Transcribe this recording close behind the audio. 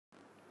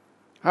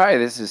Hi,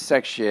 this is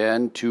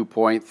section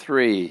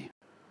 2.3,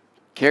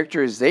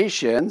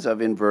 characterizations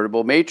of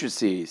invertible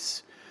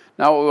matrices.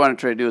 Now what we want to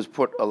try to do is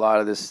put a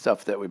lot of this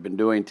stuff that we've been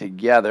doing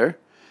together.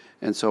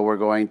 And so we're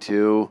going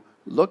to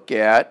look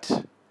at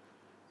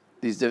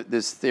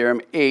this theorem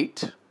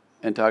 8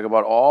 and talk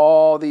about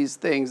all these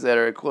things that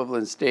are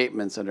equivalent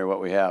statements under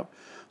what we have.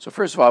 So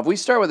first of all, if we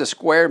start with a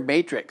square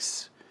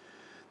matrix,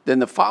 then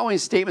the following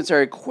statements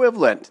are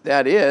equivalent.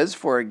 That is,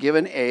 for a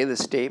given A, the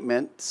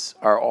statements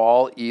are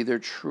all either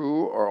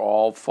true or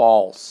all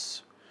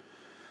false.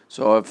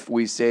 So if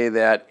we say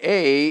that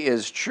A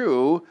is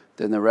true,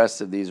 then the rest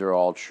of these are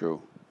all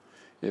true.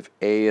 If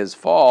A is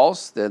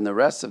false, then the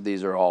rest of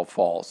these are all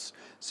false.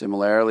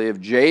 Similarly, if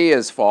J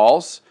is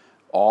false,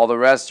 all the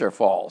rest are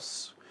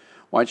false.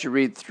 Why don't you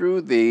read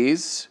through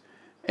these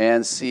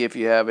and see if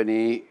you have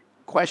any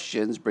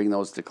questions, bring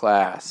those to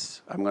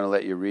class. I'm going to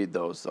let you read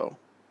those though,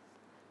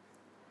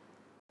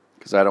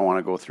 because I don't want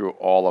to go through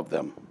all of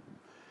them.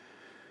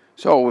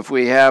 So if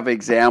we have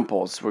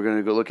examples, we're going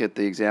to go look at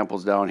the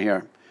examples down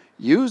here.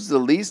 Use the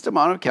least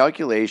amount of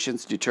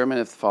calculations to determine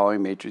if the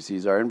following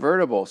matrices are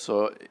invertible.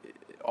 So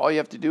all you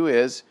have to do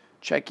is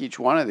check each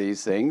one of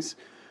these things,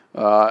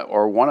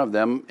 or one of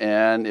them,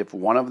 and if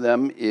one of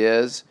them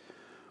is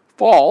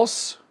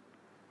false,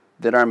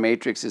 then our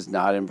matrix is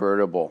not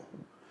invertible.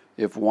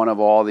 If one of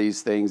all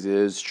these things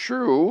is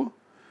true,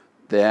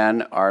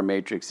 then our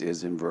matrix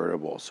is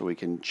invertible. So we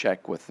can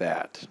check with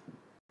that.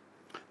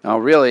 Now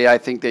really, I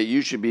think that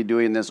you should be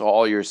doing this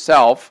all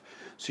yourself,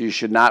 so you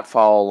should not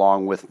follow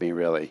along with me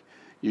really.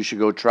 You should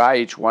go try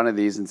each one of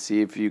these and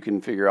see if you can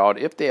figure out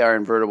if they are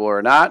invertible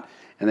or not,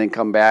 and then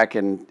come back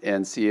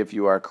and see if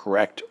you are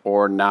correct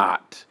or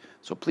not.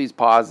 So please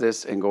pause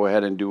this and go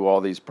ahead and do all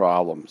these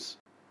problems.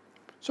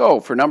 So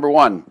for number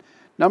one,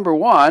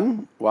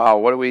 wow,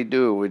 what do we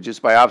do?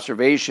 Just by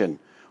observation.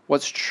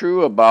 What's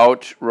true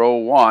about row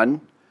 1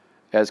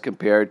 as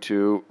compared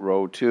to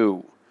row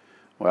 2?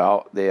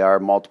 Well, they are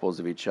multiples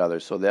of each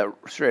other. So that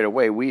straight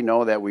away we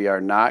know that we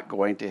are not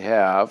going to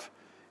have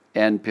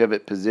n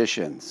pivot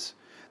positions.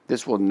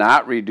 This will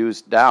not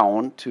reduce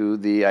down to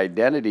the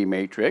identity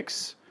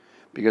matrix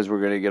because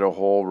we're going to get a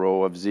whole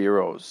row of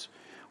zeros.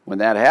 When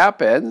that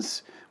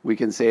happens, we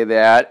can say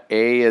that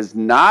A is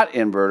not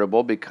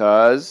invertible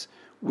because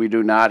we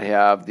do not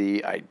have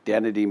the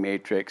identity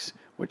matrix,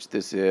 which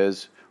this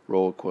is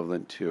row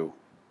equivalent to.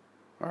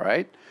 All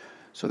right?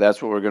 So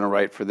that's what we're going to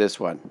write for this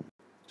one.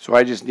 So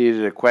I just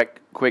needed a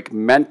quick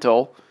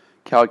mental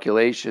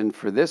calculation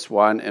for this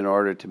one in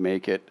order to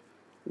make it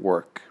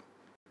work.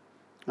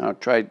 Now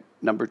try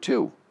number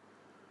 2.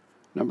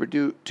 Number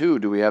 2,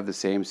 do we have the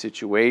same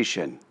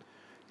situation?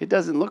 It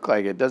doesn't look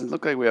like it. It doesn't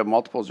look like we have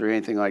multiples or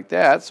anything like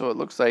that, so it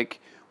looks like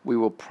we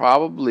will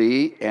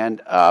probably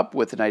end up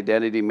with an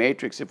identity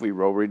matrix if we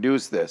row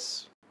reduce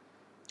this.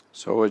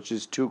 So it's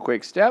just 2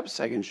 quick steps.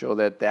 I can show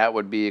that that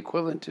would be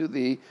equivalent to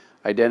the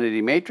identity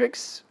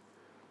matrix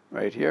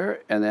right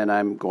here, and then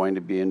I'm going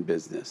to be in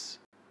business.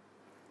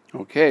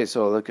 Okay,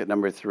 so look at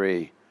number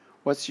 3.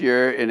 What's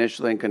your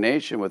initial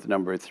inclination with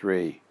number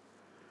 3?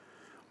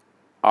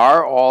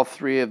 Are all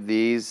 3 of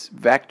these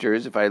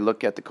vectors, if I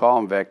look at the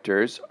column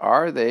vectors,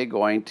 are they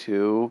going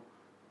to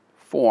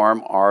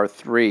form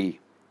R3?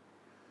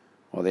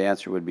 Well, the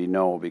answer would be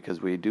no, because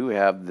we do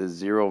have the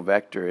 0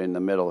 vector in the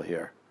middle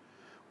here.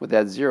 With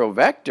that 0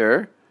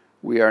 vector,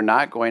 we are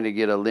not going to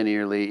get a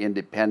linearly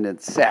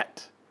independent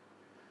set.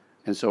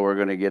 And so we're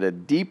going to get a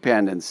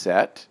dependent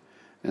set.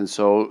 And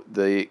so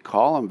the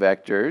column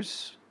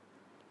vectors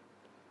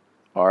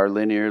are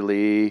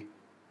linearly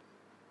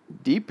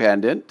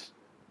dependent.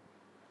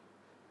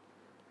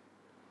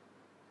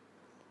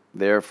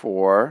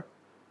 Therefore,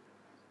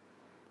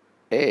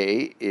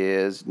 A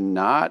is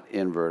not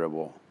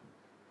invertible.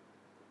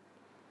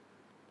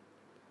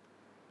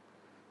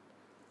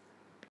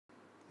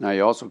 Now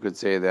you also could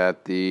say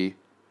that the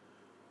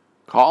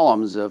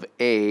columns of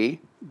A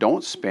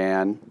don't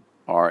span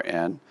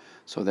Rn,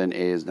 so then A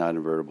is not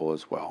invertible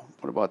as well.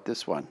 What about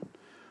this one?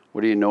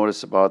 What do you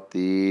notice about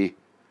the,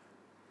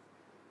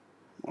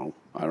 well,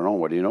 I don't know,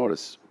 what do you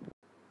notice?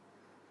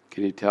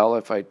 Can you tell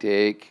if I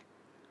take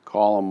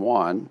column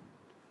 1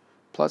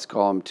 plus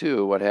column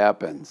 2, what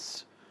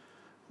happens?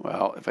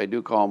 Well, if I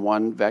do column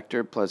 1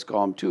 vector plus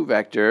column 2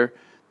 vector,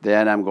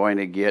 then I'm going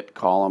to get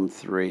column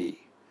 3.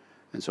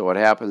 And so what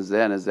happens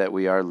then is that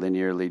we are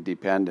linearly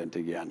dependent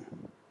again.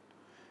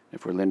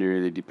 If we're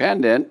linearly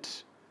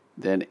dependent,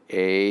 then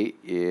A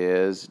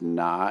is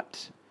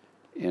not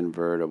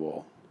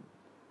invertible.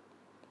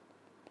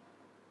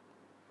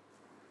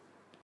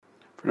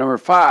 For number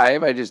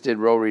 5, I just did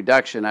row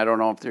reduction. I don't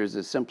know if there's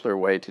a simpler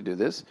way to do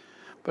this,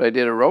 but I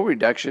did a row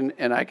reduction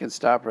and I can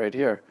stop right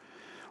here.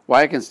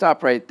 Why I can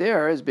stop right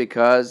there is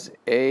because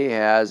A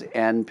has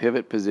n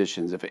pivot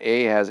positions. If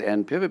A has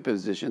n pivot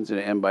positions and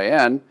n by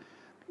n,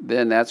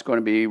 then that's going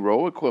to be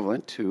row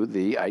equivalent to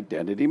the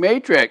identity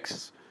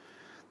matrix.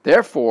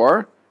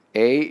 Therefore,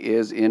 A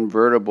is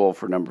invertible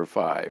for number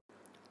 5.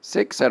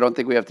 6, I don't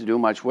think we have to do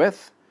much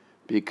with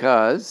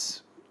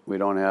because we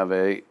don't have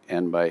a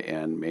n by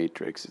n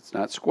matrix. It's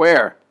not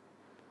square.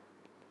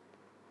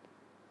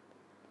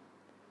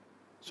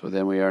 So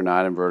then we are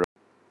not invertible.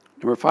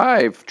 Number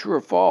 5, true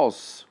or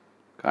false?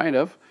 Kind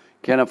of.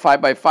 Can a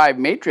 5 by 5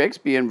 matrix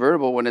be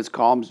invertible when its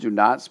columns do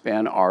not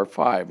span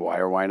R5? Why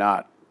or why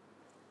not?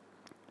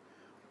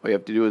 All you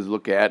have to do is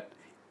look at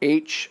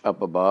H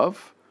up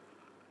above.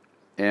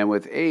 And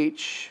with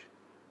H,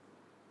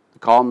 the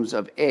columns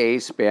of A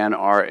span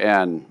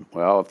Rn.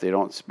 Well, if they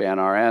don't span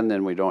Rn,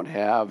 then we don't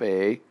have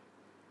a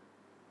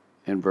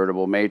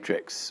invertible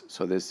matrix.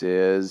 So this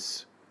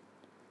is,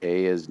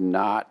 A is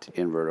not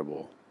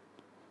invertible.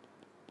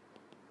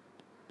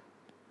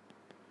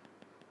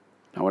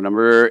 Now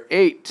number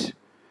 8,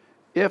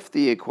 if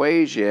the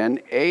equation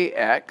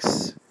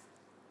AX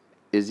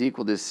is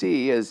equal to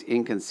C is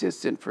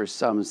inconsistent for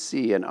some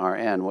C and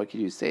Rn, what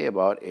can you say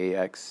about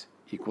AX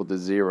equal to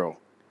 0?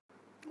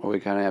 Well, we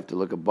kind of have to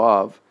look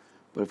above,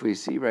 but if we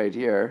see right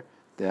here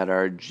that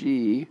our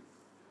G,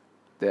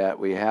 that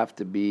we have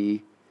to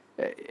be,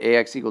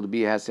 AX equal to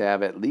B has to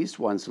have at least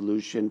one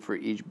solution for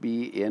each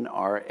B in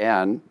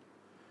Rn.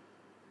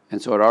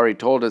 And so it already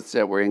told us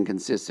that we're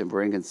inconsistent. If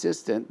we're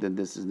inconsistent, then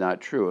this is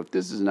not true. If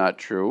this is not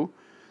true,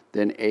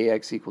 then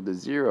AX equal to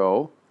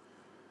 0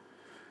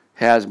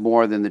 has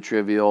more than the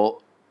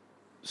trivial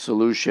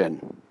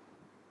solution.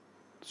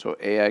 So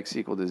AX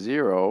equal to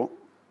 0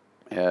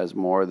 has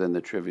more than the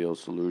trivial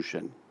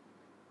solution.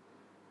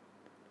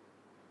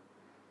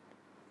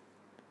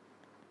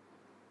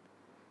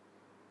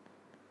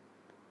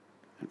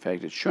 In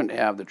fact, it shouldn't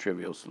have the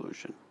trivial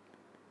solution.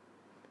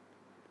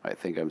 I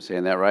think I'm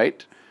saying that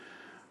right.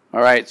 All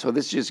right, so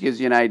this just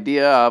gives you an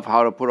idea of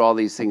how to put all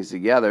these things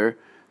together.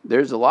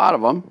 There's a lot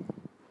of them,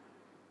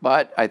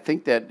 but I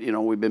think that,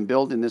 we've been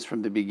building this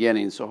from the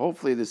beginning, so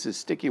hopefully this is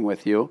sticking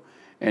with you,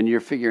 and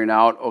you're figuring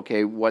out,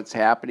 okay, what's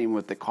happening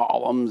with the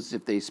columns,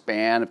 if they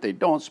span, if they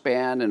don't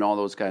span, and all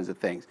those kinds of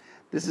things.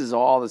 This is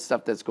all the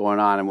stuff that's going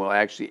on, and we'll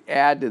actually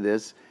add to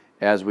this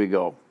as we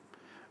go.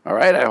 All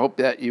right, I hope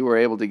that you were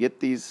able to get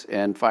these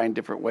and find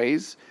different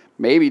ways,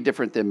 maybe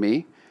different than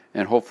me,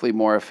 and hopefully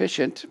more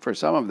efficient for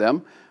some of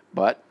them.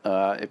 But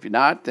if you're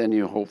not, then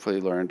you hopefully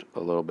learned a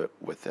little bit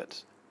with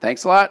it.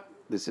 Thanks a lot.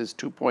 This is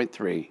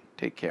 2.3.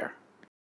 Take care.